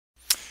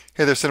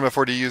Hey there, Cinema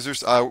 4D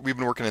users. We've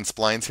been working in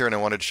splines here, and I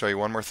wanted to show you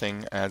one more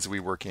thing as we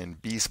work in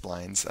B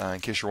splines, in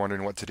case you're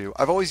wondering what to do.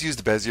 I've always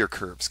used bezier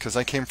curves because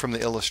I came from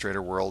the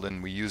Illustrator world,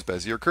 and we use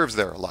bezier curves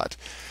there a lot.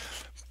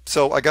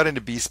 So I got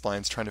into B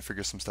splines trying to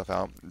figure some stuff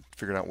out,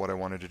 figured out what I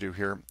wanted to do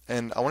here.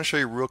 And I want to show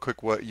you real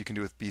quick what you can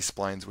do with B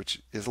splines,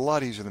 which is a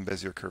lot easier than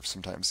bezier curves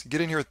sometimes. You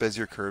get in here with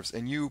bezier curves,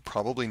 and you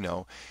probably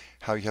know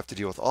how you have to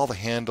deal with all the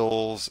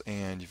handles,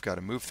 and you've got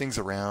to move things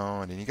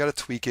around, and you got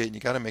to tweak it, and you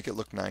got to make it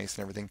look nice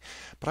and everything.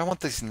 But I want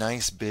these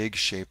nice big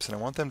shapes, and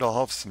I want them to all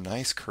have some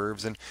nice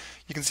curves. And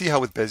you can see how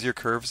with bezier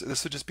curves,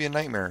 this would just be a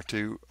nightmare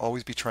to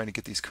always be trying to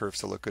get these curves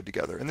to look good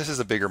together. And this is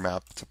a bigger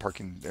map. It's a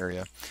parking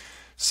area.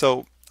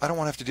 So I don't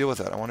want to have to deal with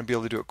that. I want to be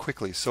able to do it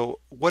quickly. So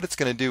what it's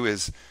going to do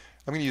is,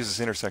 I'm going to use this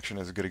intersection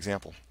as a good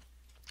example.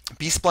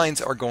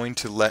 B-splines are going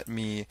to let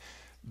me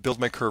build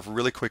my curve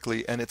really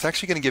quickly, and it's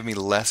actually going to give me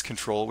less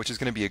control, which is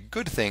going to be a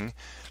good thing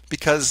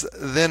because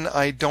then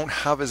I don't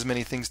have as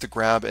many things to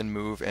grab and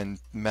move and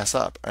mess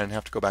up and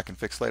have to go back and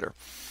fix later.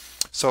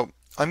 So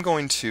I'm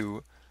going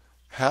to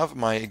have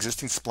my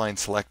existing spline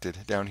selected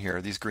down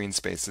here, these green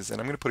spaces,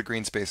 and I'm going to put a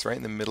green space right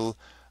in the middle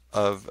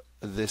of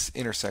this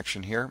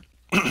intersection here.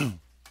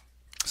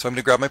 So I'm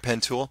going to grab my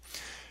pen tool,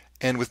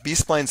 and with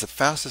B-splines, the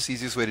fastest,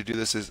 easiest way to do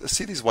this is,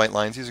 see these white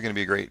lines? These are going to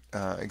be a great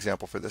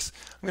example for this.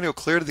 I'm going to go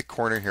clear to the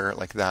corner here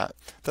like that.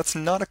 That's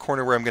not a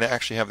corner where I'm going to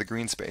actually have the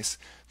green space.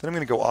 Then I'm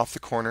going to go off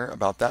the corner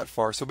about that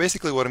far. So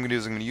basically what I'm going to do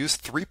is I'm going to use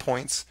 3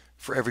 points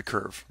for every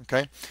curve.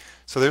 Okay,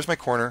 so there's my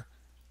corner.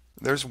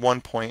 There's 1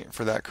 point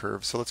for that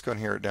curve. So let's go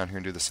down here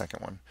and do the second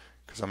one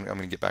because I'm going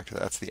to get back to that.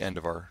 That's the end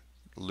of our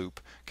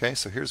loop. Okay,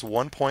 so here's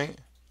 1 point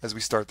as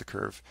we start the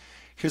curve.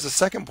 Here's a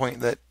second point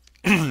that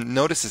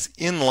notice is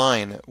in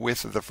line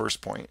with the first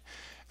point.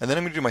 And then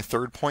I'm going to do my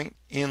third point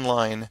in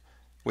line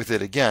with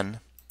it again,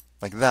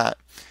 like that.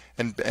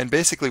 And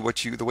basically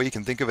the way you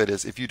can think of it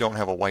is if you don't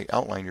have a white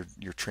outline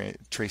you're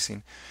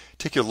tracing,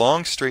 take your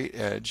long straight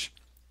edge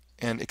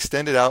and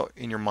extend it out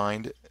in your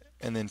mind,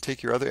 and then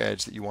take your other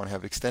edge that you want to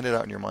have extended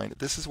out in your mind.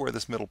 This is where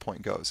this middle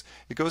point goes.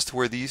 It goes to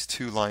where these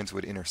two lines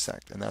would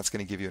intersect, and that's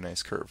going to give you a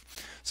nice curve.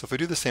 So if I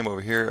do the same over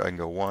here, I can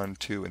go 1,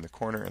 2 in the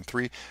corner, and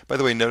 3. By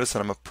the way, notice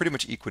that I'm pretty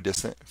much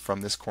equidistant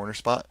from this corner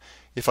spot.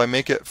 If I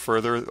make it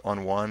further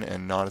on one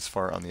and not as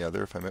far on the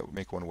other, if I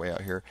make one way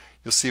out here,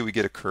 you'll see we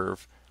get a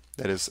curve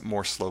that is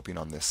more sloping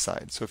on this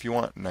side. So if you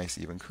want nice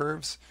even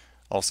curves,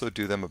 also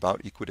do them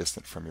about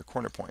equidistant from your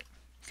corner point.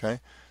 Okay,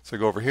 so I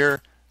go over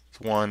here. It's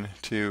 1,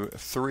 2,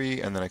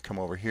 3, and then I come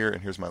over here,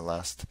 and here's my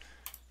last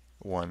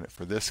one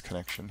for this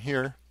connection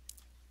here.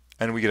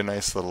 And we get a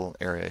nice little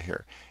area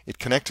here. It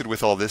connected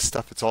with all this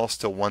stuff. It's all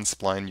still one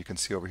spline you can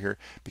see over here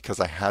because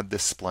I had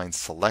this spline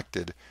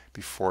selected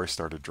before I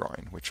started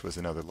drawing, which was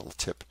another little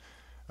tip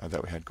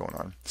that we had going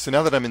on. So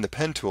now that I'm in the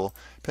pen tool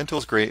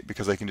is great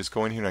because I can just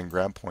go in here and I can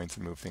grab points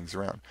and move things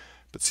around.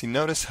 But see,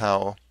 notice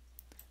how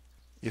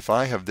if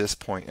I have this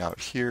point out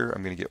here,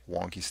 I'm going to get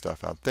wonky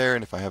stuff out there,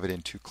 and if I have it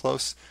in too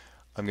close,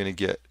 I'm going to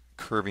get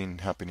curving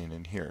happening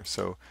in here.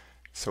 So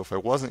if I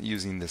wasn't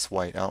using this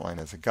white outline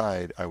as a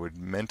guide, I would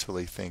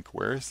mentally think,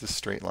 where is this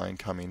straight line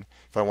coming?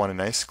 If I want a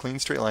nice clean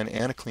straight line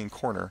and a clean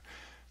corner,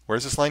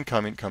 where's this line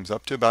coming? It comes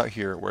up to about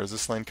here. Where's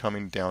this line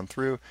coming down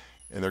through?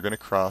 And they're going to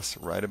cross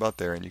right about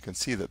there. And you can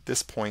see that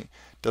this point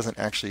doesn't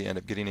actually end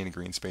up getting any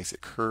green space.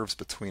 It curves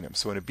between them.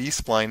 So in a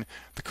B-spline,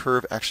 the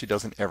curve actually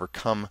doesn't ever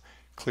come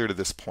clear to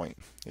this point.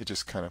 It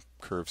just kind of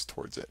curves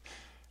towards it.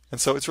 And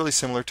so it's really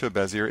similar to a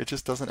bezier. It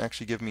just doesn't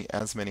actually give me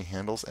as many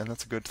handles, and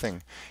that's a good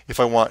thing. If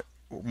I want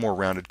more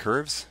rounded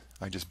curves,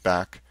 I just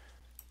back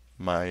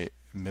my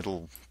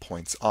middle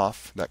points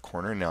off that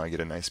corner, and now I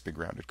get a nice big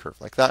rounded curve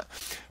like that.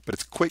 But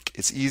it's quick,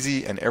 it's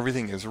easy, and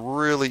everything is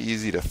really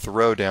easy to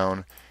throw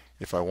down.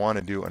 If I want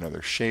to do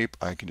another shape,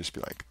 I can just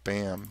be like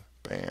bam,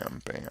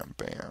 bam, bam,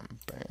 bam,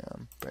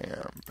 bam,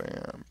 bam,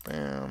 bam,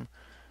 bam,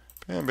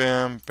 bam,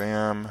 bam,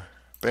 bam,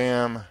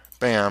 bam,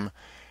 bam.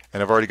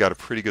 And I've already got a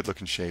pretty good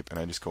looking shape, and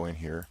I just go in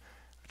here,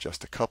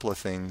 adjust a couple of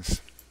things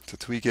to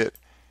tweak it,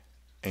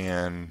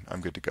 and I'm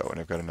good to go. And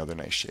I've got another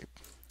nice shape.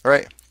 All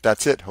right,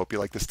 that's it. Hope you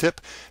like this tip.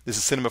 This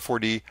is Cinema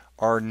 4D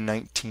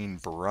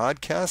R19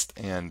 broadcast,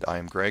 and I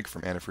am Greg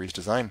from Antifreeze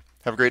Design.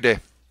 Have a great day.